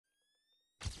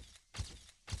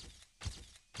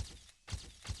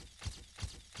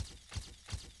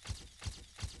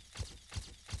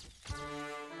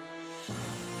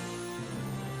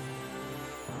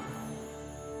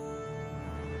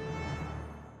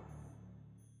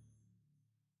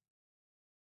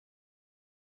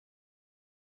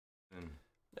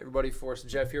Everybody, Forrest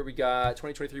and Jeff here. We got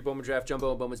 2023 Bowman Draft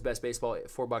Jumbo and Bowman's Best Baseball,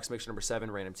 4-box mixture number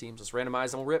 7, random teams. Let's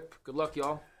randomize and we'll rip. Good luck,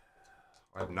 y'all.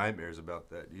 I have nightmares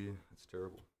about that, dude. That's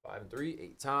terrible. 5 and 3,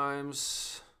 8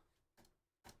 times.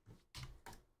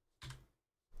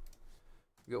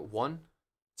 We got 1,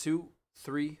 2,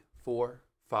 3, 4,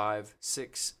 5,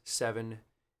 6, 7,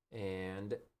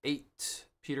 and 8.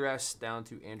 Peter S. down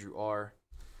to Andrew R.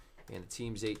 And the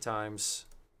teams 8 times.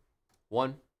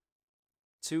 1,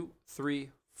 2, 3,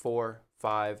 4,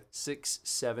 5, 6,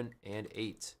 7, and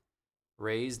 8.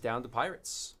 Rays down to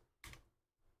Pirates.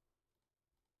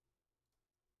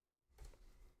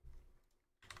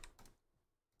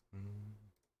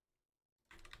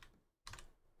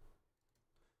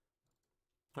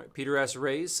 All right, Peter S.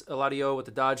 Rays, Eladio with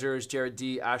the Dodgers, Jared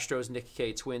D. Astros, Nick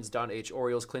K. Twins, Don H.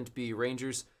 Orioles, Clint B.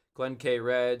 Rangers, Glenn K.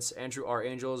 Reds, Andrew R.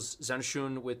 Angels,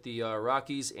 Zenshun with the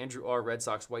Rockies, Andrew R. Red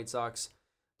Sox, White Sox,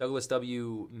 Douglas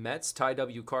W. Mets, Ty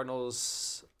W.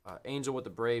 Cardinals, Angel with the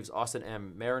Braves, Austin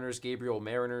M. Mariners, Gabriel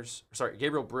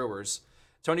Brewers,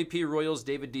 Tony P. Royals,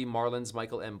 David D. Marlins,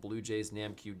 Michael M. Blue Jays,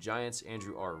 Nam Q. Giants,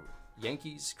 Andrew R.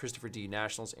 Yankees, Christopher D.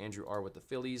 Nationals, Andrew R. with the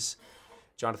Phillies,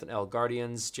 Jonathan L.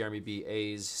 Guardians, Jeremy B.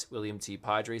 A's, William T.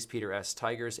 Padres, Peter S.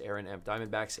 Tigers, Aaron M.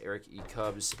 Diamondbacks, Eric E.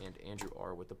 Cubs, and Andrew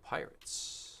R. with the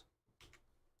Pirates.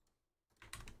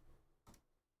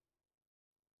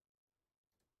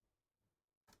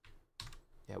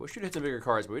 Yeah, we should hit some bigger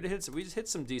cards, but we just hit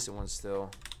some decent ones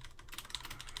still.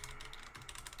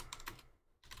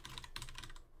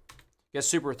 Guess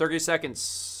super, 30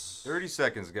 seconds. 30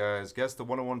 seconds, guys. Guess the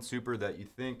 101 super that you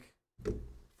think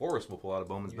Forrest will pull out of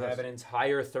Bowman's Best. You have an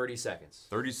entire 30 seconds.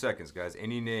 30 seconds, guys.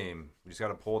 Any name. We just got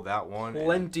to pull that one.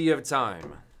 Plenty of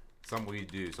time. Something we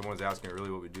do. Someone's asking really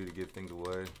what we do to give things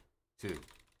away. 2. It's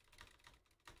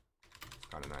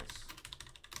kind of nice.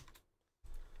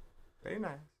 Very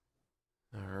nice.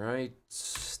 All right.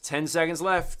 10 seconds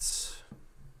left.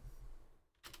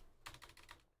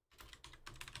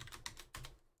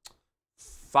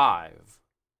 5,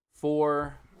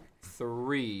 4,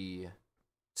 3,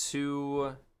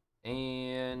 2,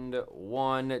 and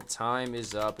 1. Time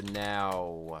is up now.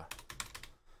 All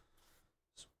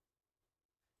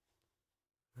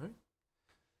right.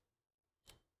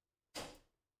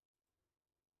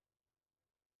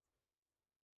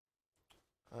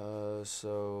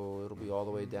 So it'll be all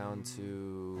the way down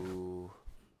to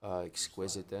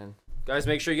Exquisite then. Guys,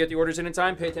 make sure you get the orders in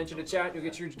time. Pay attention to chat. You'll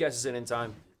get your guesses in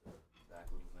time.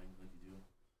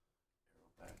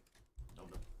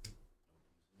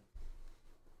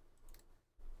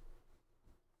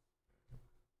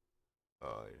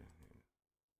 Oh, yeah.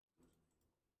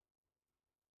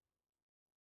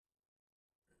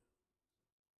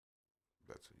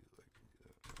 That's what you like to do.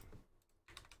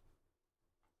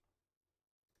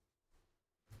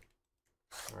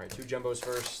 All right, 2 jumbos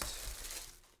first.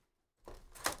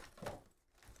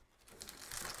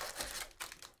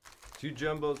 Two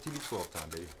jumbo, TB12 time,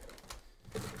 baby.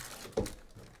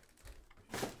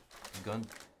 Gun.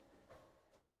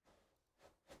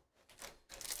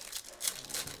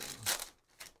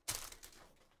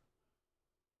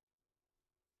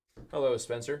 Hello,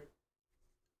 Spencer.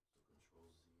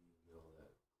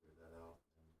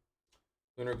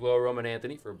 Lunar Glow, Roman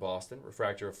Anthony for Boston.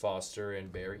 Refractor of Foster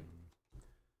and Barry.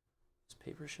 Is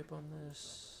paper ship on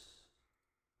this?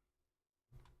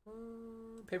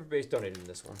 Paper base donated in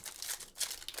this one.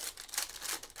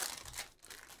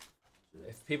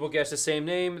 If people guess the same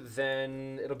name,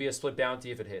 then it'll be a split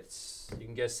bounty if it hits. You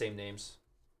can guess same names.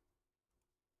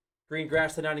 Green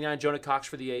Grass to 99, Jonah Cox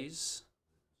for the A's.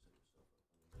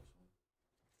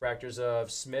 Fractors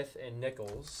of Smith and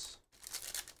Nichols.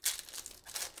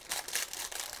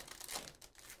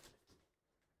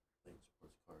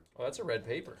 Oh, that's a red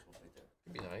paper.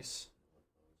 Could be nice.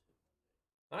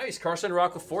 Nice. Carson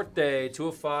Roccaforte,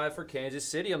 205 for Kansas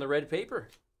City on the red paper.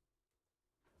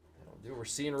 Dude, we're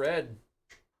seeing red.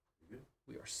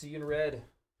 We are seeing red.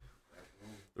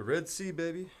 The Red Sea,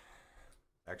 baby.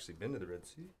 Actually been to the Red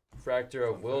Sea. Fractor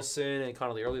of Wilson and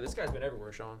Connolly Early. This guy's been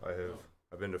everywhere, Sean. I have.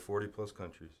 I've been to 40+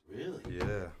 countries. Really?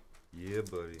 Yeah. Yeah,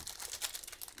 buddy.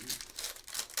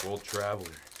 World traveler.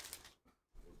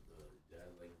 The dad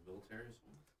like military or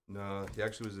something? No, he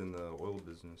actually was in the oil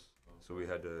business. So we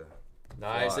had to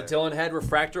Nice. fly. The Dylan Head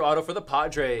refractor auto for the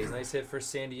Padres. Nice hit for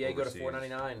San Diego Overseas. to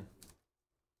 499.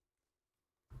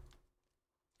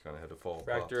 Kind of had to fall.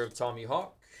 Fractor of Tommy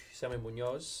Hawk, Sammy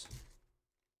Munoz.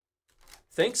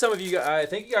 Thank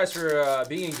you guys for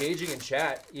being engaging in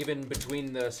chat, even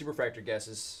between the Superfractor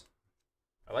guesses.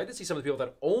 I like to see some of the people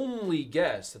that only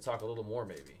guess to talk a little more,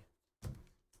 maybe.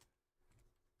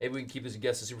 Maybe we can keep this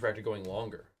guess the Superfractor going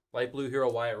longer. Light blue Hero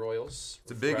Wyatt Royals.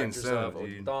 It's a big Refractors incentive, of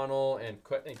dude. O'Donnell and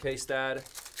K-Stad.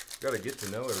 Got to get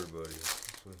to know everybody.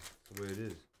 That's the way it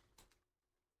is.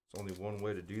 It's only one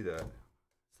way to do that.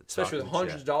 Especially with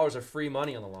hundreds of dollars of free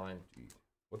money on the line.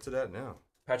 What's it at now?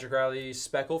 Patrick Riley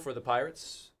Speckle for the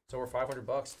Pirates. It's over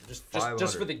 $500.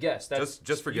 Just for the guess. That's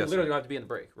just for you guessing. literally don't have to be in the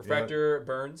break. Refractor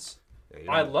Burns.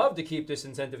 Yeah, I'd love to keep this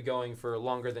incentive going for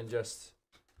longer than just,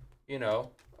 a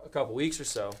couple weeks or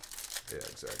so. Yeah,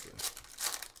 exactly.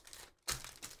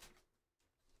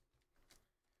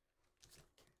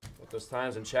 With those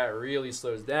times when chat really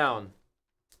slows down,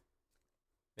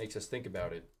 makes us think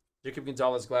about it. Jacob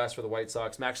Gonzalez glass for the White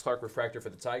Sox, Max Clark refractor for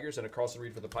the Tigers, and a Carlson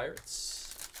Reed for the Pirates.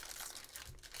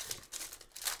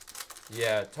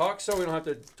 Yeah, talk so we don't have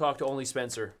to talk to only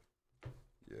Spencer.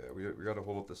 Yeah, we got to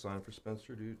hold up the sign for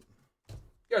Spencer, dude.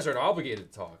 You guys aren't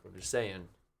obligated to talk. I'm just saying.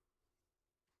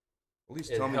 At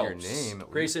least tell me your name.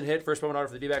 Grayson hit first moment order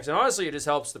for the D-backs, and honestly, it just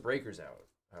helps the breakers out.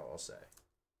 I'll say,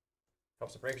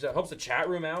 helps the breakers out, helps the chat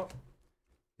room out.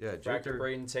 Yeah, Jaker,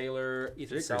 Braden Taylor,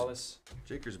 Ethan Salas.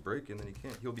 Jaker's breaking, then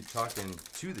he'll be talking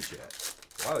to the chat.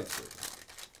 I like it.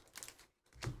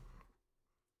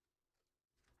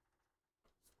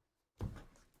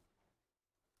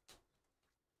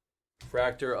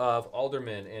 Refractor of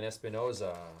Alderman and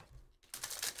Espinoza.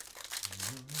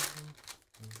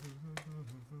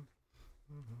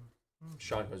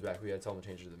 Sean comes back. We got to tell him to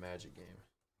change it to the Magic game.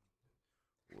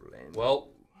 Orlando. Well,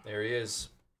 there he is.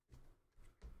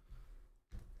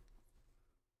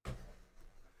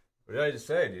 What did I just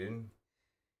say, dude?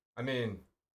 I mean,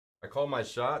 I call my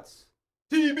shots.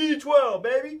 TB12,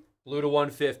 baby. Blue to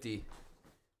 150.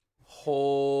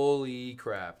 Holy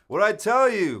crap. What'd I tell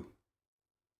you?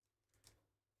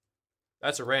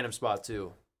 That's a random spot,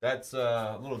 too. That's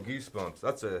little goosebumps.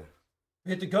 That's a...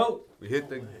 We hit the goat. We hit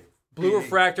the... Blue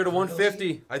refractor to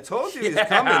 150. I told you he's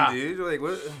coming, dude. Like,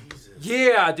 what?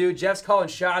 Yeah, dude. Jeff's calling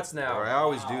shots now. I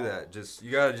always do that. You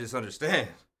gotta just understand.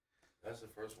 That's the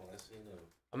first one I've seen of.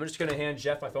 I'm just gonna hand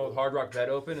Jeff my phone with Hard Rock Bet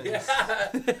open. And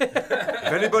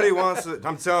If anybody wants to,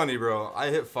 I'm telling you, bro. I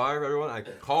hit fire, everyone. I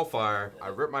call fire. I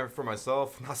rip for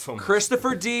myself. Not so much.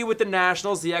 Christopher D with the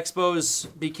Nationals. The Expos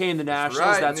became the Nationals.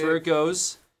 right, That's Nick. where it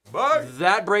goes. But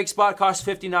That break spot costs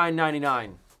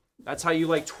 $59.99. That's how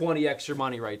you 20 extra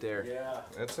money right there. Yeah.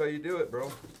 that's how you do it,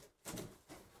 bro.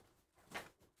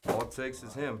 All it takes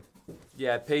is him.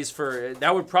 Yeah, it pays for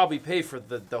that would probably pay for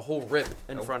the whole rip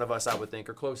in front of us, I would think,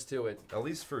 or close to it. At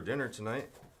least for dinner tonight.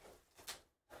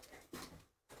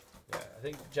 Yeah, I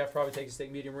think Jeff probably takes a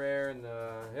steak medium rare, and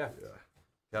yeah.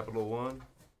 Capital One.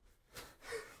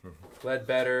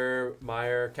 Ledbetter,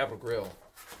 Meyer, Capital Grill.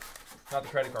 Not the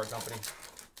credit card company.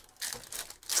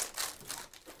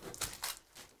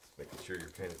 Making sure you're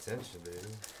paying attention,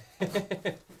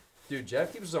 baby. Dude,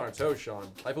 Jeff keeps us on our toes, Sean.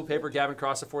 Lipo paper, Gavin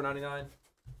Cross at $4.99.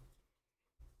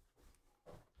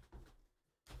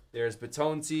 There's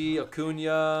Batonti,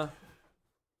 Acuna.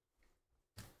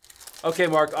 Okay,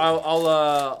 Mark,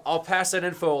 I'll pass that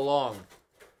info along.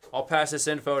 I'll pass this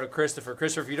info to Christopher.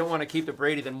 Christopher, if you don't want to keep the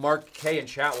Brady, then Mark K in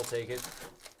chat will take it.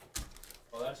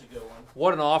 Oh, that's a good one.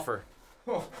 What an offer.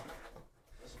 That's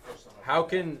the first time. How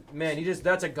can, man,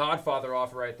 that's a Godfather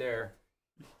offer right there.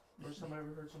 First time I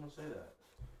ever heard someone say that.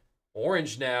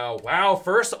 Orange now. Wow,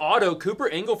 first auto, Cooper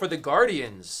Ingle for the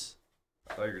Guardians.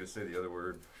 I thought you were going to say the other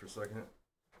word for a second.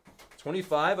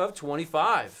 25 of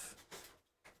 25.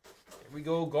 Here we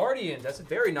go, Guardians. That's a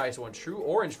very nice one. True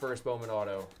orange first Bowman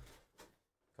auto.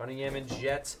 Cunningham and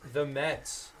Jet the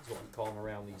Mets is what we call them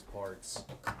around these parts.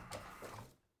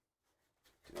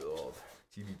 Dude,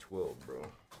 TB12, bro.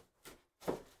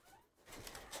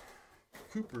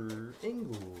 Cooper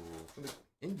Ingle for the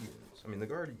Indians. I mean, the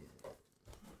Guardians.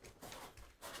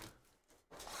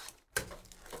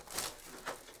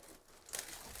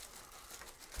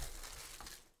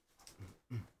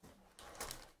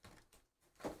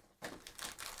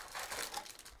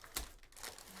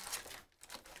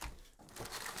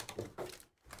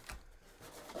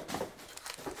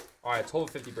 All right, 12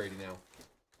 of 50 Brady now.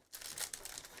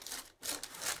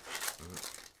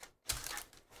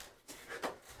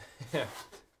 Yeah.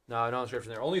 No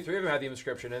inscription there. Only 3 of them had the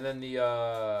inscription, and then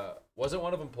the wasn't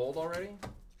one of them pulled already?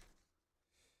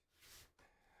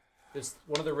 Just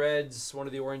one of the reds, one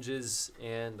of the oranges,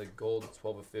 and the gold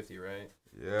 12 of 50, right?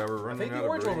 Yeah, we're running out of I think the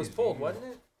orange one was Brady's, pulled, dude. wasn't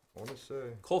it? I want to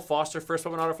say. Cole Foster, first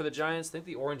Bowman auto for the Giants. I think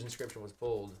the orange inscription was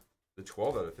pulled. The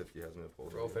 12 out of 50 hasn't been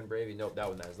pulled. Rofe and Bravey. Nope, that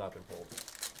one has not been pulled.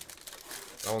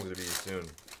 That one's going to be soon.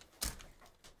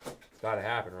 It's got to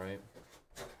happen, right?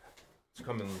 It's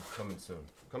coming soon.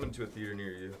 Coming to a theater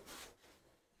near you.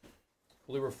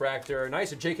 Blue refractor.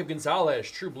 Nice. And Jacob Gonzalez.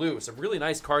 True blue. Some really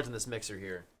nice cards in this mixer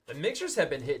here. The mixers have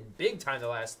been hitting big time the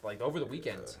last, like, over the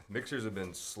weekend. Mixers have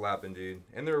been slapping, dude.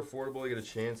 And they're affordable. You get a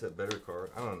chance at better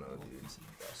card. I don't know, dude.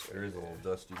 There is a little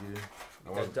dusty, dude.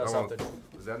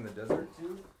 Was that in the desert,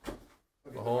 too?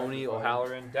 Mahoney,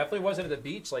 O'Halloran. Definitely wasn't at the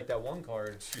beach like that one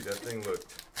card. Dude, that thing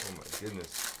looked... Oh, my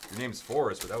goodness. Your name's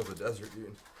Forrest, but that was a desert,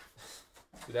 dude.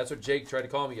 Dude, that's what Jake tried to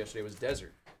call me yesterday, was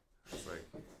desert. It's like...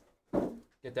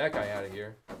 Get that guy out of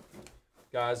here.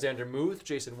 Got Xander Muth,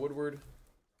 Jason Woodward.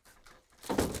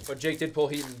 But Jake did pull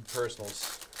heat in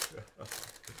personals.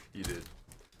 He did.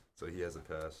 So he has a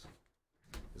pass.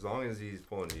 As long as he's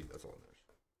pulling heat, that's all that matters.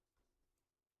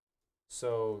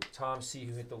 So Tom C,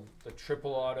 who hit the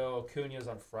triple auto Acuña's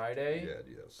on Friday. Yeah,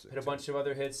 dude, that was sick. Hit a bunch of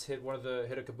other hits. Hit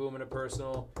a kaboom in a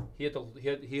personal. He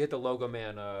hit the logo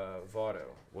man Votto.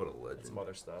 What a legend. And some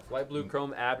other stuff. Light blue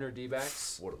chrome Abner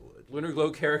D-backs. What a legend. Lunar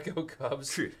glow Carico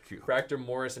Cubs. Fractor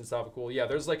Morris and Stop Cool. Yeah,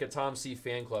 there's like a Tom C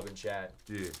fan club in chat.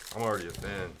 Dude, I'm already a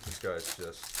fan. This guy's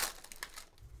just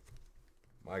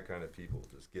my kind of people.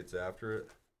 Just gets after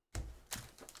it.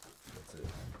 That's it.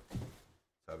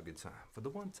 Have a good time for the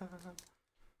one time.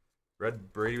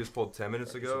 Red Brady was pulled 10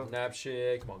 minutes ago.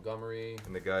 Knapchick, Montgomery.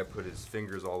 And the guy put his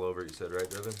fingers all over it. You said, right,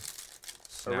 Devin?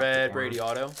 A red Brady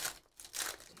auto.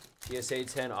 PSA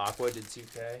 10 Aqua did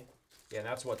 2K. Yeah, and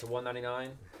that's what, to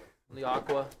 199 on the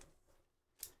Aqua.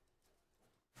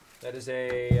 That is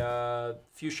a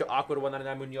Fuchsia Aqua to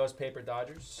 199 Munoz paper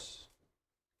Dodgers.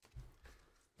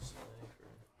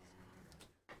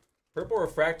 Purple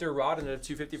refractor rod and a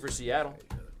 250 for Seattle.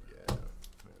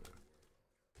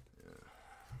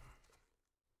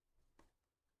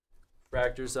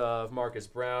 Fractors of Marcus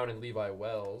Brown and Levi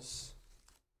Wells.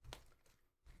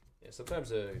 Yeah,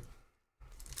 sometimes you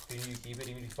keep it,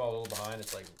 even if you fall a little behind,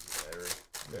 it's like better.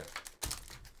 Yeah.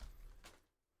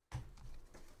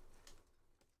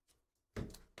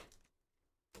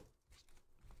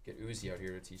 Get Uzi out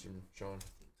here to teach him, Sean. I'm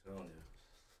telling you.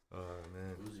 Oh,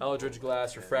 man. Eldridge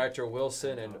Glass, Refractor,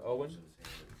 Wilson, and Owen.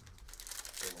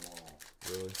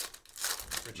 Really?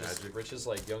 Rich's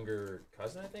like younger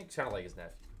cousin, I think. Kind of like his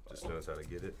nephew. Just knows how to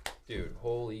get it. Dude,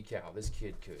 holy cow, this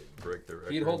kid could break the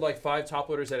record. He'd hold like 5 top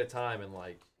loaders at a time and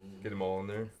like get them all in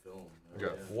there.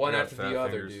 One after the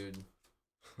other, dude.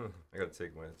 I gotta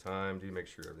take my time, dude. Make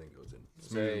sure everything goes in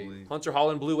smoothly. Hunter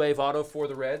Holland Blue Wave Auto for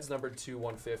the Reds, numbered to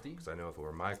 150. Because I know if it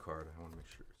were my card, I want to make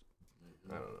sure.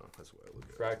 I don't know. That's what I look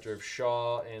at. Fractor of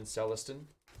Shaw and Celestin.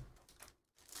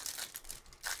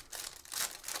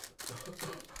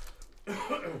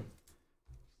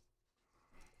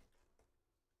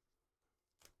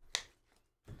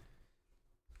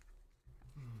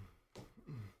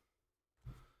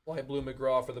 Light blue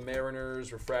McGraw for the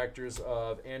Mariners. Refractors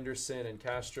of Anderson and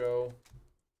Castro.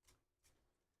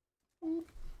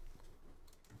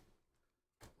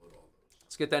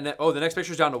 Let's get that. The next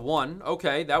picture's down to 1.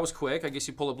 Okay, that was quick. I guess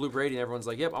you pull a blue Brady and everyone's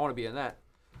like, yep, I want to be in that.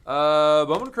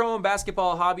 Bowman Chrome,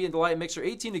 Basketball, Hobby, and Delight Mixer.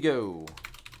 18 to go.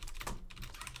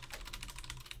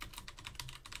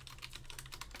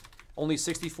 Only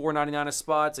 $64.99 a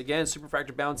spot. Again, Super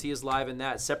Fractor Bounty is live in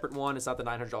that separate one. It's not the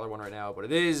 $900 one right now, but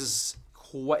it is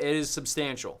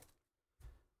substantial.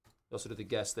 We also did the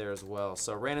guest there as well.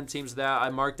 So random teams that I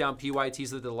marked down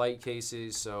PYTs of the Delight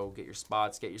cases. So get your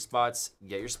spots, get your spots,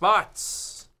 get your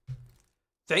spots.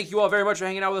 Thank you all very much for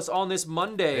hanging out with us on this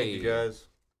Monday. Thank you guys.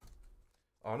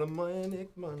 On a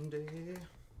Manic Monday.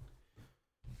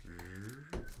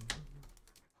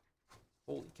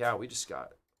 Holy cow, we just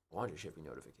got laundry shipping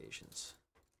notifications.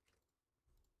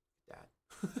 That.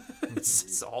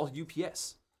 It's all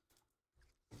UPS.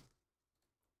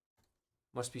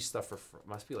 Must be stuff for,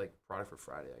 must be like product for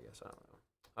Friday, I guess. I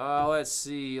don't know. Let's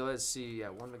see. Yeah,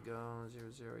 1 to go.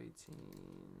 0018.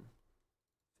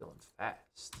 Feeling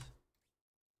fast.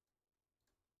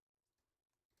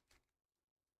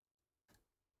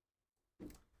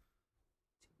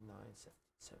 Nine,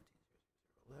 17,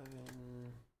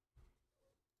 11.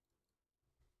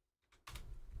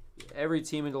 Yeah, every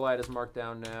team in Delight is marked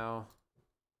down now.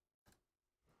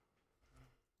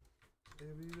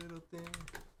 Every little thing.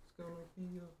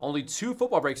 Only 2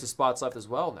 football breaks of spots left as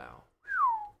well now.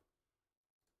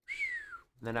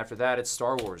 And then after that, it's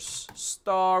Star Wars.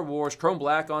 Star Wars. Chrome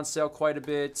Black on sale quite a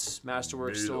bit.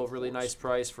 Masterwork still a really nice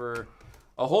price for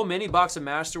a whole mini box of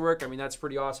Masterwork. I mean, that's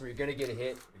pretty awesome. You're going to get a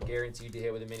hit. You're guaranteed to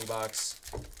hit with a mini box.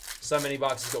 Some mini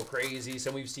boxes go crazy.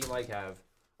 Some we've seen like have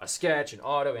a sketch, an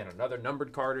auto, and another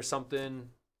numbered card or something.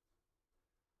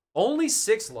 Only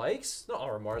 6 likes?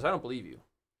 No, Mars, I don't believe you.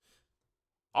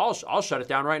 I'll shut it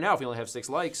down right now if we only have 6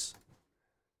 likes.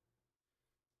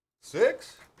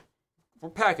 6? We're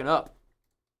packing up.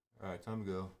 All right, time to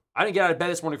go. I didn't get out of bed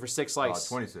this morning for 6 likes.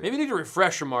 26. Maybe you need to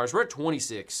refresh your Mars. We're at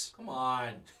 26. Come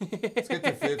on. Let's get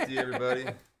to 50, everybody.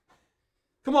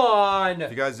 Come on.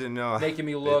 If you guys didn't know, Making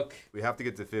me look. We have to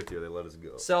get to 50 or they let us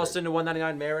go. Selson to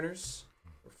 199 Mariners.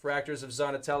 Refractors of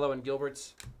Zonatello and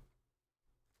Gilbert.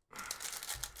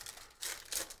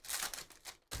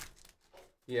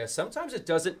 Yeah, sometimes it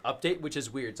doesn't update, which is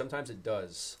weird. Sometimes it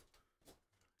does.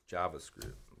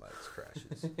 JavaScript likes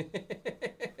crashes.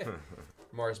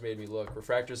 Mars made me look.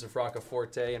 Refractors of Rocca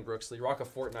Forte and Brooksley. Rocca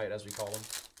Fortnite, as we call them.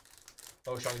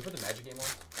 Oh, Sean, you put the Magic game on?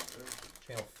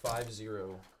 Channel 50.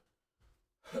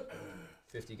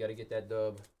 50, got to get that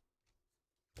dub.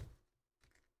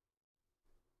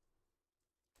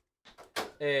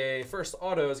 A first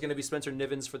auto is going to be Spencer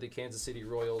Nivens for the Kansas City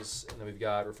Royals. And then we've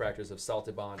got refractors of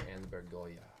Saltiban and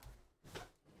Bergoya.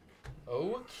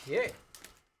 Okay.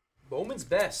 Bowman's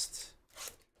best.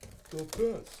 The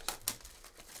best.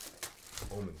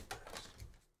 Bowman's best.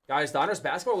 Guys, the Honors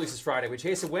basketball releases Friday. We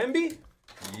chasing Wemby?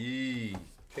 Yee.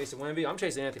 Chasing Wemby? I'm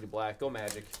chasing Anthony Black. Go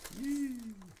Magic. Yee.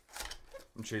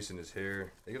 I'm chasing his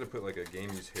hair. They gotta put like a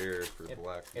Gamey's hair for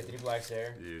Black. Anthony Black's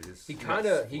hair. Dude, He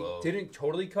didn't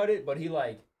totally cut it, but he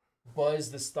like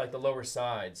buzzed this like the lower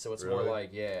side, so it's more Really? like,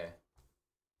 yeah.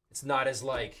 It's not as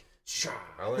like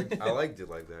I liked it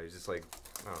like that. He's just like,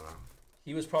 I don't know.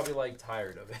 He was probably like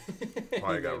tired of it.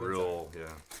 Probably He got may have been real,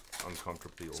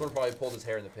 uncomfortable. Someone probably pulled his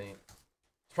hair in the paint.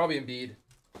 It's probably Embiid.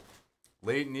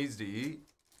 Layton needs to eat.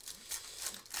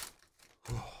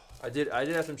 I did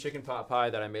have some chicken pot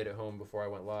pie that I made at home before I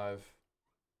went live.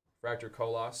 Fractor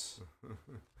Colas.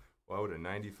 Why would a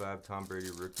 95 Tom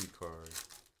Brady rookie card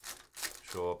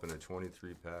show up in a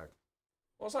 23 pack?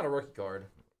 Well, it's not a rookie card.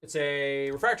 It's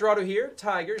a refractor auto here.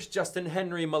 Tigers, Justin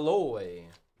Henry Malloy.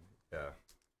 Yeah.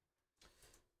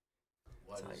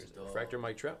 Tigers, refractor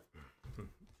Mike Trout.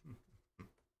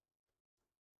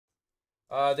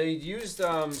 They used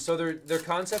so their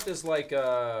concept is like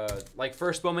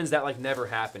first Bowmans that like never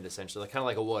happened essentially, like kind of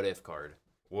like a what if card.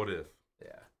 What if? Yeah.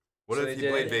 What So if they he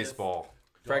played did- baseball?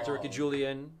 Refractor Ricky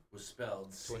Julian. Was spelled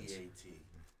Twins. C-A-T.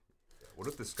 What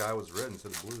if the sky was red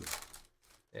instead of blue?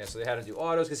 Yeah, so they had to do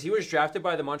autos because he was drafted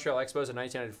by the Montreal Expos in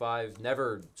 1995.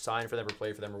 Never signed for them or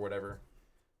played for them or whatever.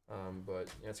 But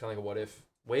yeah, it's kind of like a what if.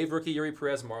 Wave rookie Yuri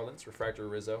Perez Marlins, refractor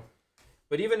Rizzo.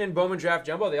 But even in Bowman Draft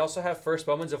Jumbo, they also have first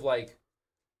Bowmans of like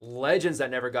legends that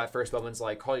never got first Bowmans,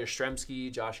 like Collier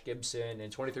Stremski, Josh Gibson,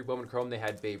 and 23 Bowman Chrome. They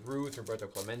had Babe Ruth, Roberto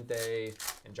Clemente,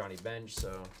 and Johnny Bench.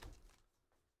 So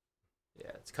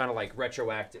yeah, it's kind of like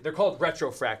retroactive. They're called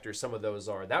retrofractors. Some of those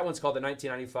are. That one's called the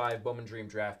 1995 Bowman Dream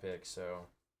Draft Pick. So.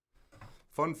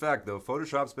 Fun fact, though,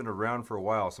 Photoshop's been around for a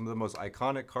while. Some of the most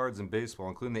iconic cards in baseball,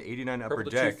 including the 89 Upper Purple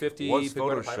to Deck, 250 was Big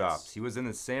Brother Photoshopped. Pirates. He was in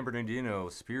the San Bernardino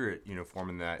Spirit uniform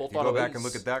in that. Both If you go auto back and A's.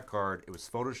 look at that card, it was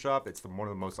Photoshop. It's one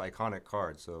of the most iconic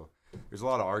cards. So there's a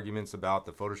lot of arguments about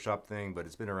the Photoshop thing, but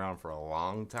it's been around for a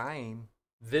long time.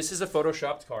 This is a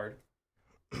photoshopped card.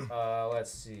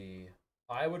 Let's see.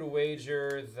 I would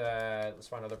wager that. Let's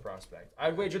find another prospect.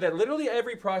 I'd wager that literally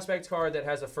every prospect card that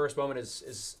has a first Bowman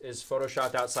is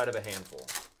photoshopped outside of a handful.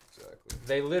 Exactly.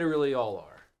 They literally all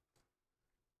are.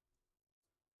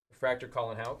 Refractor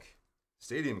Colin Houck.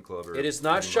 Stadium Club. It is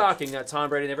not shocking that Tom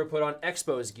Brady never put on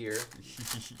Expos gear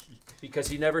because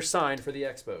he never signed for the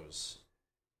Expos.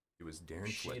 It was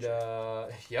Darren Fletcher. Sheeta,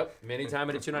 yep. Many time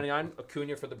at a 299.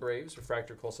 Acuna for the Braves.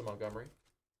 Refractor Colson Montgomery.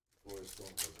 Forrest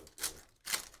Gump was up there.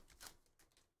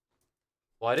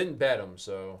 Well, I didn't bet him,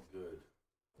 so. Good.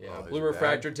 Yeah, Oh, blue is it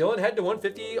refractor. Dylan head to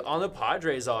 150 on the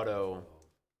Padres auto.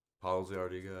 Pauls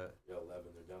already got. Yeah, 11.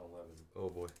 They're down 11. Oh,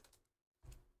 boy.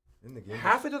 In the game.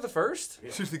 Half into the first?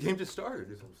 Yeah. The game just started.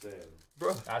 That's what I'm saying.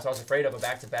 Bro. That's what I was afraid of, a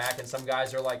back-to-back, and some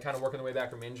guys are like kind of working their way back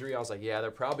from injury. I was like, yeah,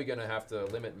 they're probably going to have to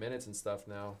limit minutes and stuff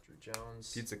now. Drew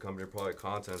Jones. Pizza company probably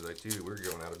content like, dude, we're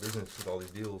going out of business with all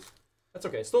these deals. That's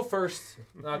okay. Still first.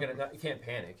 You can't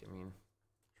panic. I mean,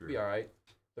 True. be all right.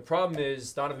 The problem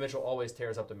is Donovan Mitchell always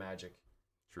tears up the Magic.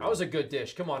 True. That was a good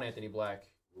dish. Come on, Anthony Black.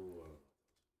 Ooh,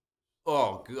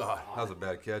 Oh, God. That was a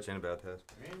bad catch and a bad pass.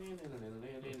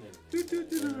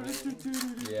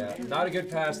 Yeah, not a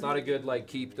good pass, not a good like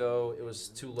keep though. It was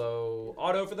too low.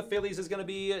 Auto for the Phillies is gonna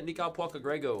be Nico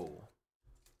Puacagrego.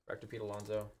 Back to Pete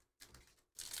Alonso.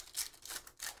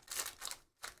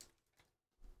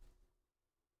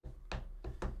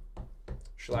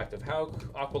 Shellacked of Houck.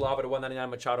 Aqualava to 199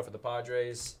 Machado for the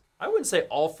Padres. I wouldn't say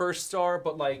all first star,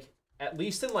 but like at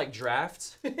least in like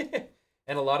drafts.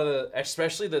 And a lot of the,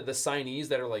 especially the signees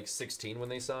that are like 16 when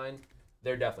they sign,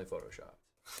 they're definitely photoshopped.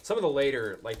 Some of the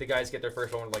later, like the guys get their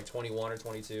first one at like 21 or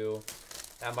 22.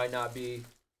 That might not be,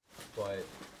 but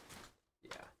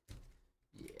yeah.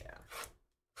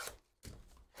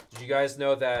 Did you guys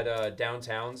know that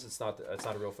downtowns? It's not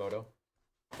a real photo.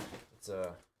 It's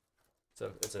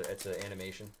an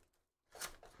animation.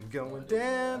 Going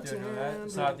down.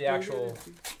 It's not the actual.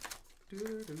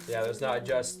 Yeah, there's not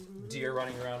just deer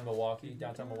running around Milwaukee,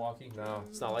 downtown Milwaukee. No,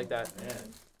 it's not like that.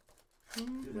 Man.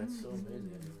 Dude, that's so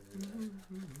amazing.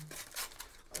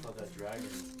 I thought that dragon.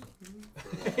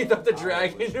 You thought the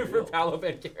dragon for Paolo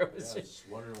Banchero was. Yeah, I was just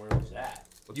wondering where it was at.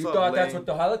 What's You up, thought that's Lane? what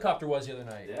the helicopter was the other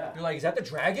night. Yeah. You're like, is that the Is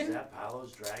dragon? that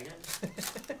Paolo's dragon?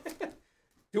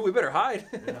 Dude, we better hide.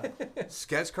 Yeah.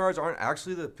 Sketch cards aren't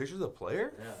actually the pictures of the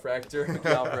player? Yeah. Fractor,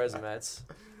 Miguel Perez, Mets.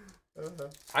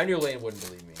 I knew Lane wouldn't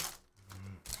believe me.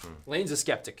 Lane's a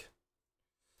skeptic.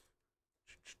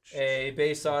 A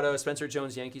base auto, Spencer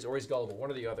Jones, Yankees, or he's gullible. One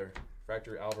or the other.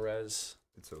 Fractor Alvarez.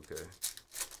 It's okay.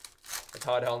 A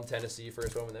Todd Helton, Tennessee,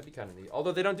 first Bowman. That'd be kind of neat.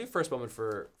 Although they don't do first Bowman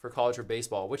for college or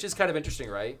baseball, which is kind of interesting,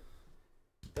 right?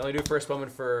 They only do first Bowman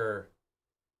for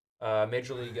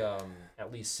Major League,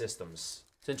 at least systems.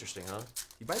 It's interesting, huh?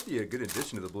 He might be a good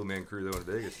addition to the Blue Man crew, though, in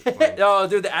Vegas. Oh,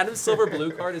 dude, the Adam Silver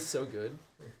blue card is so good.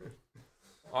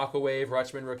 Aquawave,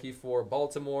 Rutschman rookie for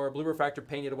Baltimore. Blue Refractor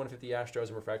Pena to 150 Astros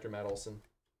and Refractor Matt Olson.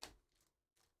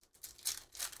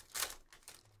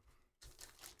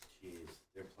 Jeez,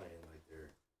 they're playing like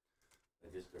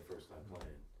this is their first time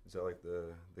playing. Is that like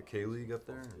the K-League up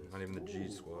there? Not even the G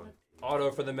squad.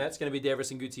 Auto for the Mets going to be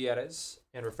Davison Gutierrez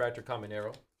and Refractor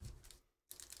Caminero.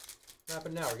 What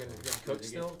happened now? We're getting cooked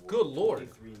still? Good Lord.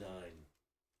 43.9.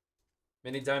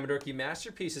 Mini Diamond Rookie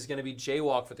Masterpiece is going to be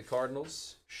Jaywalk for the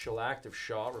Cardinals. Shellacked of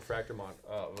Shaw. Refractor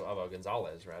of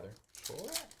Gonzalez, rather.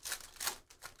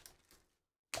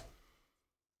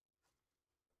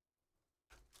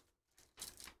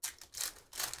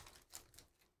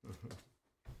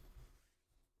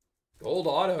 Gold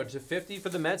auto to 50 for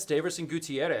the Mets. Davison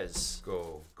Gutierrez.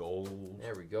 Go gold.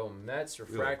 There we go. Mets.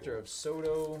 Refractor of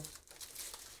Soto.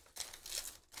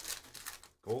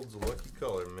 Gold's a lucky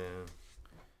color, man.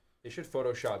 They should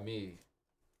Photoshop me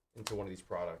into one of these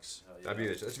products. Hell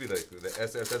yeah. That should be like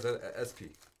the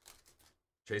SP.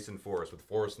 Jason Forrest with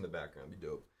Forrest in the background. Be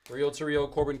dope. Real to real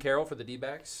Corbin Carroll for the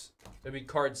D-backs. It'll be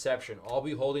cardception. I'll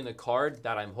be holding the card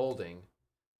that I'm holding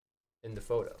in the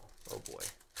photo. Oh boy.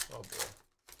 Oh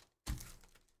boy.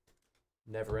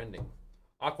 Never ending.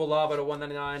 Aqualava to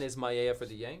 199 is Maia for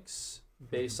the Yanks.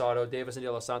 Base auto Davis and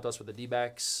De Los Santos for the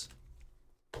D-backs.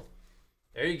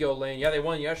 There you go, Lane. Yeah, they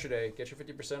won yesterday. Get your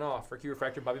 50% off. Ricky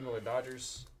Refractor, Bobby Miller,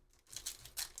 Dodgers.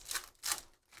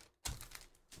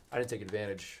 I didn't take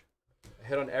advantage. I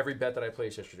hit on every bet that I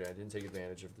placed yesterday. I didn't take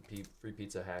advantage of the free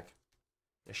pizza hack.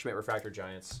 Yeah, Schmidt Refractor,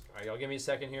 Giants. All right, y'all give me a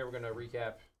second here. We're going to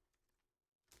recap.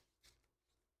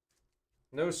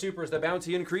 No supers. The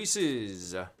bounty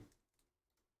increases.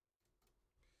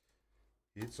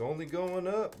 It's only going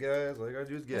up, guys. All I gotta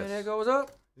do is guess. And it goes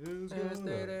up. It's And it going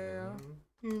stay up. there.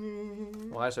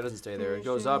 Well, actually, it doesn't stay there. It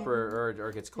goes up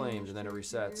or gets claimed, and then it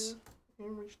resets.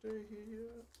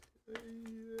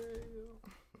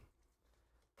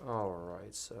 All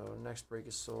right, so next break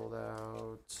is sold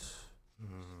out.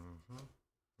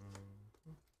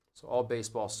 So all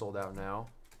baseball sold out now.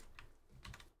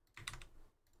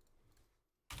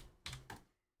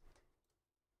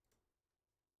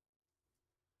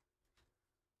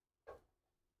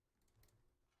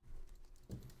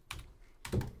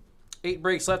 Eight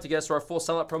breaks left to get to our full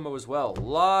sellout promo as well. A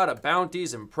lot of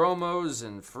bounties and promos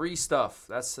and free stuff.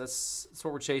 That's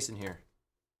what we're chasing here.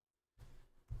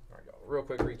 All right, go. Real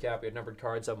quick recap. We had numbered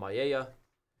cards of Maia,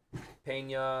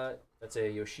 Pena. That's a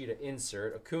Yoshida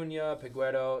insert. Acuna,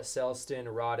 Pigueto, Selston,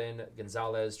 Rodden,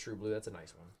 Gonzalez, True Blue. That's a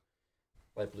nice one.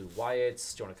 Light Blue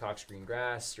Wyatts, Jonah Cox, Green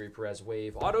Grass, Yuri Perez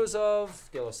Wave. Autos of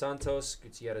De Los Santos,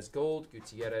 Gutierrez Gold,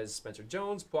 Gutierrez, Spencer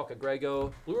Jones, Puaca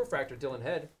Grego, Blue Refractor, Dylan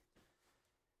Head.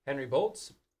 Henry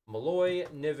Bolt, Malloy,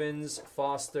 Nivens,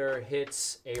 Foster,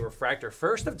 hits a refractor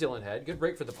first of Dylan Head. Good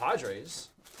break for the Padres.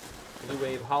 Blue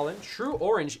Wave Holland, True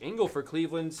Orange Engel for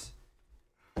Cleveland.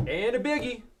 And a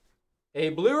biggie. A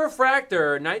blue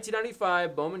refractor,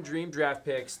 1995 Bowman Dream draft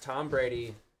picks, Tom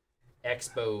Brady,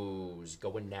 Expos,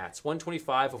 going Nats.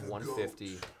 125 of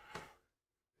 150.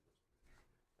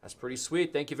 That's pretty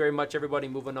sweet. Thank you very much, everybody.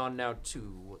 Moving on now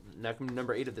to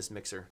number 8 of this mixer.